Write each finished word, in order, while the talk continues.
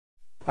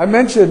I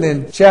mentioned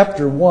in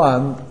chapter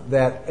 1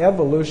 that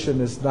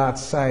evolution is not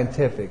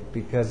scientific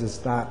because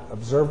it's not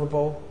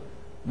observable,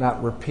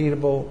 not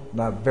repeatable,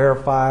 not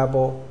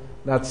verifiable,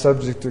 not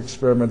subject to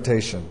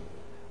experimentation.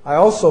 I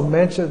also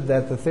mentioned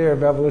that the theory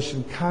of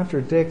evolution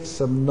contradicts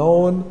some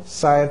known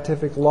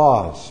scientific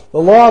laws. The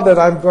law that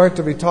I'm going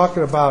to be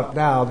talking about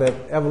now that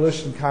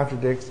evolution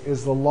contradicts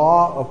is the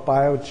law of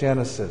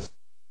biogenesis.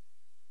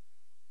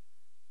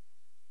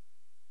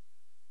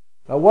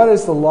 Now, what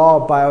is the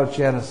law of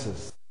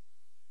biogenesis?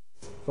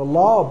 The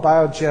law of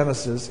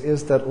biogenesis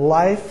is that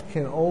life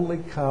can only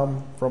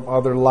come from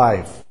other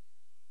life.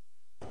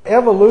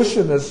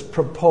 Evolutionists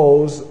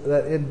propose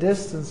that in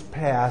distance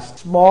past,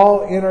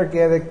 small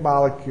inorganic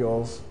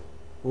molecules,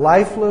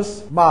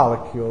 lifeless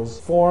molecules,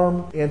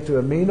 formed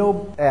into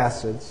amino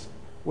acids,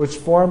 which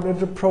formed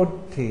into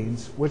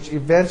proteins, which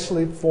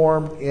eventually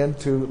formed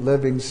into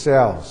living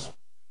cells.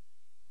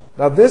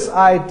 Now, this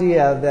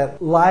idea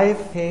that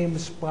life came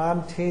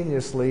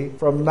spontaneously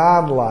from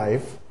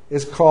non-life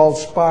is called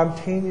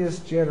spontaneous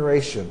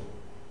generation.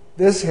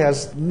 This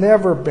has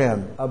never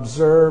been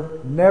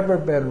observed, never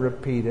been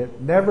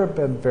repeated, never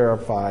been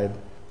verified,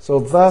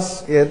 so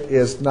thus it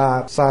is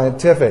not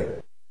scientific.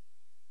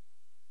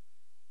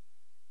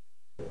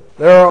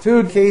 There are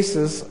two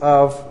cases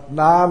of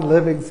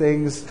non-living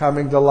things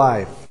coming to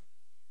life.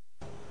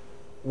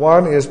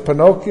 One is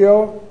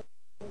Pinocchio,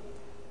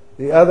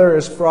 the other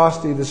is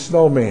Frosty the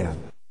Snowman.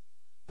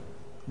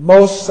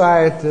 Most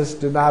scientists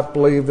do not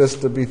believe this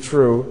to be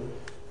true.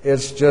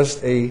 It's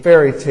just a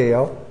fairy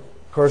tale.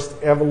 Of course,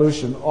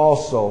 evolution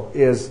also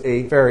is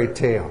a fairy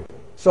tale.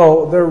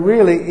 So there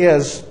really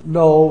is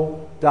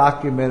no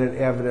documented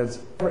evidence,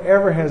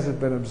 ever has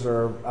it been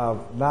observed,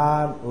 of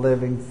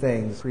non-living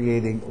things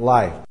creating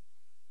life.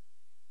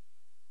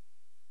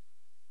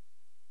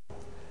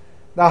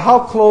 Now, how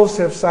close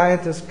have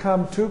scientists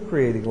come to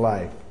creating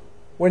life?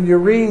 When you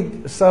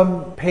read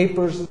some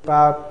papers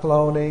about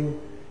cloning,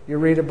 you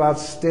read about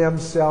stem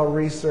cell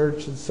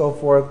research and so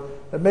forth,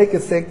 that make you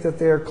think that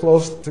they are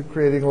close to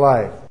creating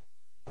life.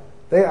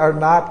 They are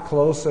not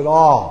close at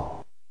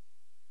all.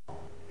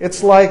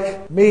 It's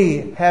like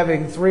me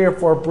having 3 or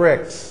 4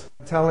 bricks,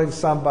 telling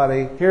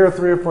somebody, here are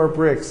 3 or 4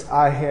 bricks,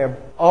 I have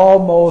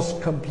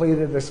almost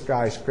completed a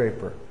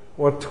skyscraper.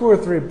 Well, 2 or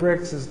 3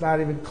 bricks is not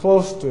even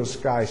close to a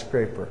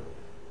skyscraper.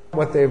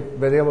 What they've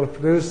been able to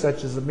produce,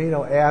 such as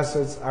amino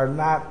acids, are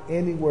not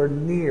anywhere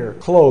near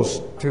close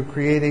to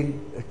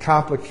creating a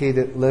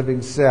complicated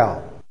living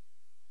cell.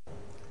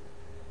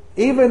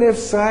 Even if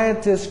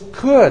scientists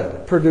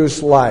could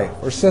produce life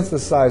or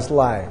synthesize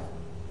life,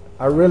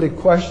 I really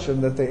question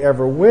that they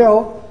ever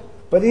will,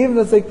 but even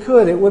if they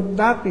could, it would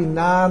not be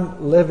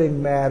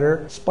non-living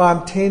matter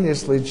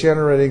spontaneously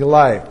generating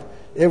life.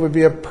 It would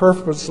be a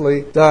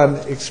purposely done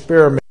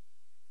experiment.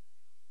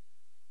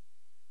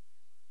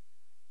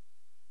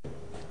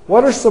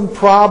 What are some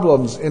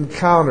problems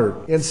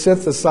encountered in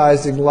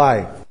synthesizing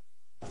life?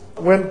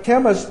 When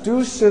chemists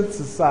do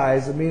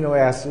synthesize amino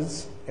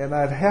acids, and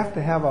I'd have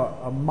to have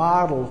a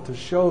model to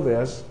show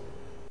this,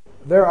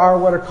 there are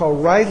what are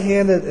called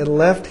right-handed and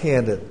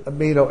left-handed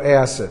amino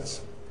acids.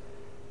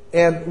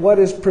 And what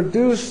is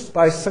produced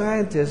by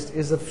scientists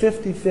is a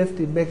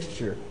 50-50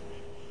 mixture.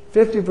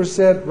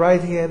 50%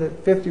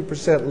 right-handed,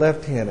 50%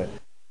 left-handed.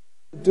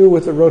 To do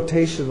with the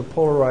rotation of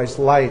polarized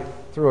light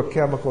through a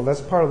chemical.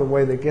 That's part of the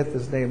way they get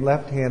this name,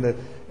 left-handed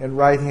and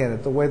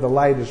right-handed, the way the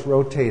light is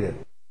rotated.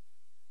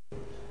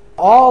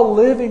 All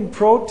living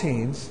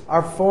proteins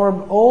are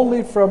formed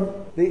only from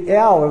the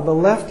L, or the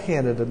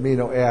left-handed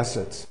amino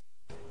acids.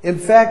 In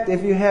fact,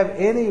 if you have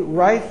any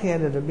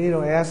right-handed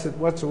amino acid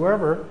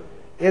whatsoever,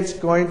 it's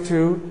going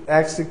to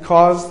actually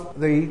cause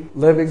the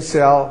living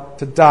cell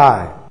to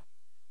die.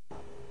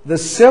 The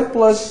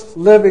simplest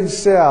living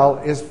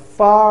cell is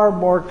far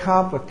more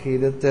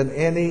complicated than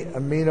any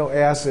amino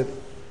acid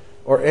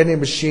or any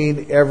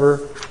machine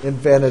ever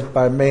invented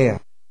by man.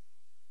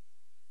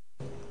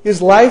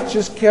 Is life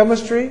just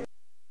chemistry?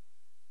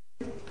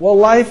 Well,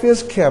 life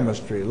is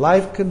chemistry.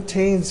 Life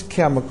contains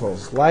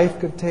chemicals. Life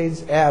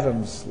contains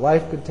atoms.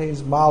 Life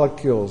contains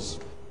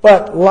molecules.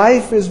 But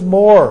life is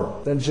more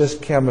than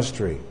just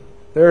chemistry.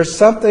 There is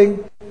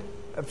something,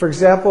 for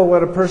example,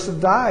 when a person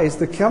dies,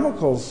 the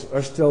chemicals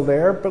are still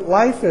there, but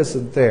life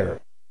isn't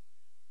there.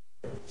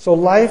 So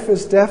life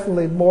is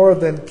definitely more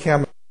than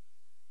chemistry.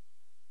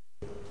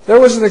 There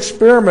was an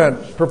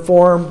experiment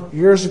performed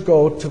years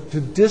ago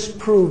to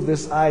disprove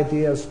this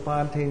idea of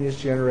spontaneous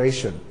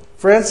generation.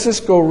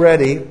 Francisco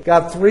Redi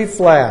got 3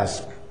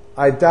 flasks.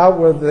 I doubt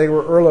whether they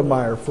were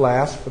Erlenmeyer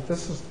flasks, but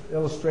this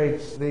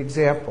illustrates the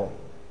example.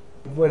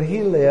 When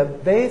he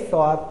lived, they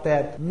thought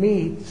that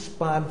meat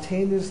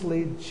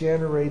spontaneously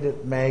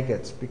generated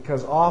maggots,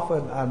 because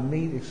often on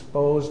meat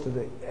exposed to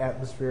the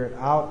atmosphere and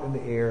out in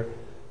the air,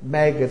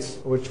 maggots,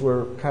 which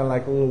were kind of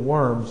like little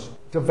worms,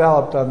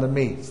 developed on the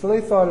meat. So they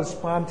thought it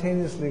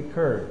spontaneously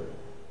occurred.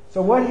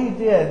 So what he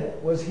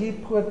did was he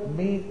put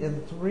meat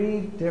in 3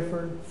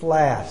 different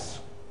flasks.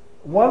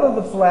 One of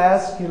the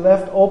flasks he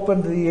left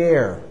open to the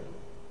air.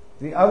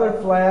 The other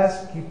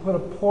flask, he put a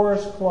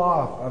porous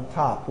cloth on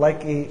top,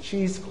 like a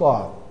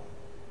cheesecloth.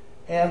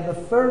 And the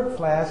third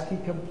flask, he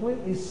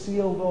completely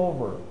sealed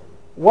over.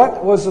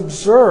 What was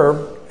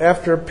observed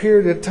after a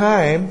period of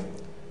time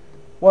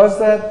was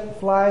that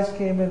flies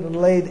came in and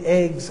laid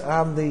eggs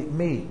on the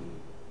meat.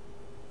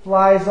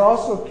 Flies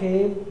also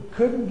came,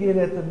 couldn't get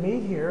at the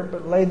meat here,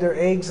 but laid their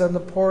eggs on the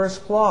porous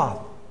cloth.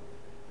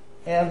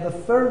 And the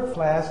third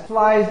flask,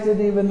 flies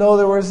didn't even know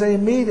there was any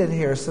meat in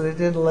here, so they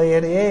didn't lay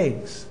any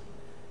eggs.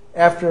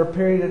 After a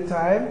period of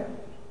time,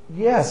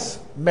 yes,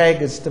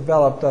 maggots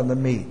developed on the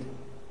meat.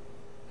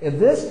 In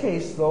this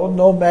case, though,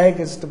 no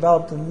maggots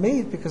developed in the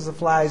meat because the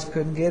flies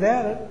couldn't get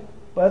at it,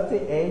 but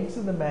the eggs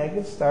and the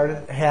maggots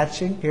started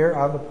hatching here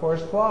on the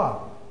porous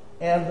cloth.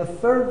 And the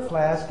third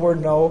flask were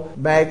no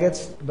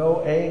maggots,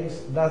 no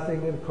eggs,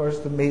 nothing, and of course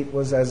the meat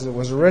was as it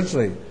was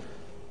originally.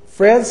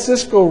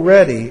 Francisco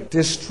Redi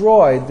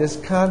destroyed this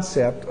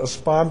concept of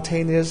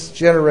spontaneous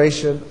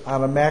generation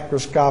on a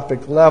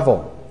macroscopic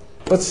level.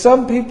 But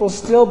some people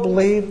still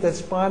believe that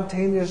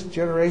spontaneous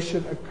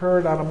generation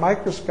occurred on a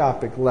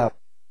microscopic level.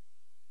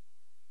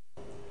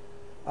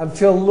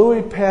 Until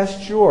Louis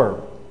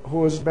Pasteur, who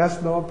was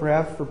best known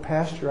perhaps for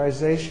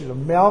pasteurization of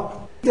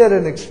milk, did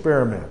an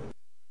experiment.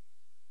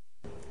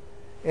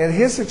 And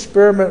his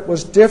experiment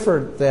was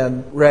different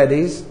than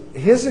Redi's.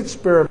 His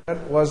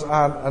experiment was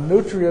on a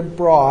nutrient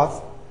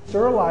broth,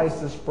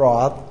 sterilized this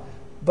broth,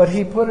 but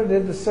he put it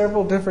into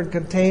several different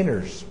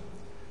containers.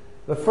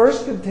 The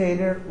first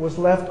container was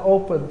left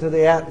open to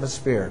the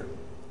atmosphere.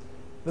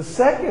 The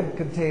second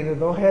container,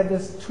 though, had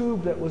this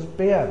tube that was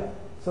bent,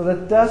 so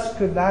that dust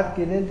could not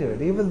get into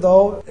it. Even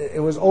though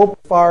it was open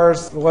as far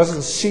as it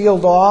wasn't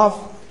sealed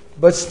off,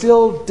 but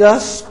still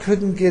dust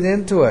couldn't get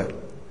into it.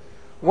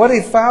 What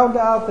he found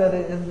out that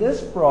in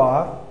this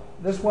broth,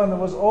 this one that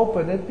was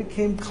open, it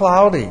became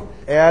cloudy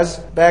as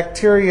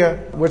bacteria,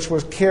 which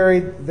was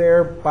carried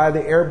there by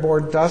the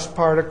airborne dust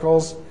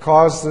particles,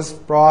 caused this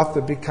broth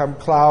to become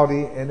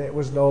cloudy, and it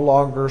was no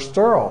longer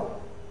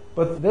sterile.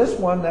 But this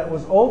one that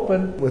was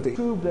open with a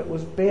tube that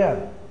was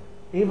bent,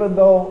 even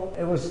though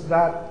it was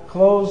not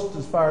closed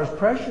as far as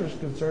pressure is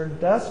concerned,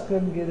 dust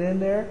couldn't get in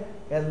there,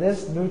 and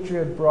this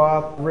nutrient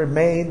broth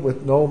remained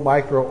with no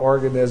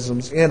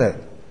microorganisms in it.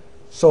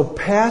 So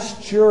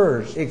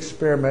Pasteur's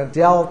experiment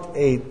dealt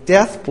a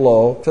death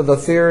blow to the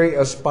theory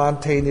of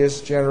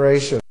spontaneous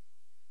generation.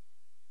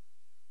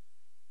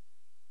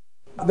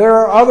 There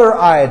are other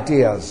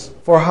ideas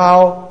for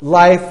how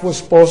life was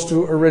supposed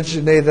to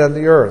originate on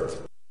the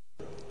earth.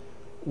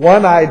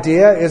 One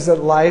idea is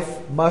that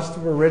life must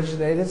have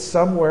originated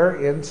somewhere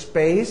in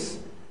space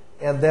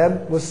and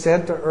then was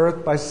sent to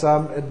Earth by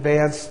some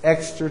advanced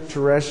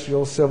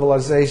extraterrestrial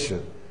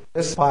civilization.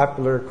 This is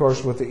popular, of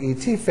course, with the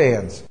E.T.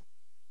 fans.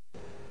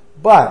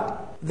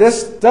 But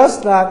this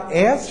does not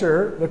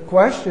answer the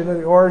question of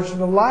the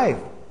origin of life.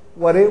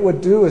 What it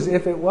would do is,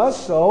 if it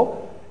was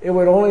so, it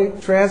would only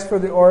transfer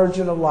the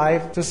origin of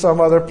life to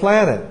some other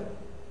planet.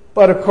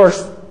 But of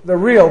course, the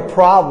real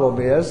problem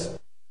is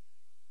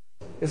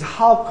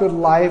how could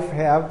life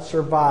have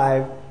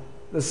survived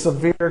the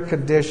severe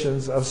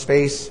conditions of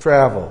space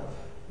travel?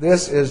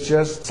 This is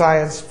just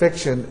science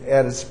fiction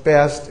at its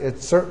best.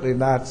 It's certainly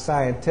not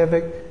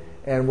scientific.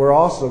 And we're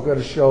also going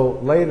to show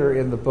later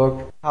in the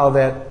book how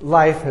that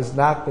life has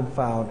not been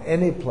found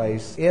any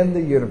place in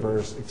the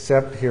universe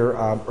except here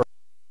on Earth.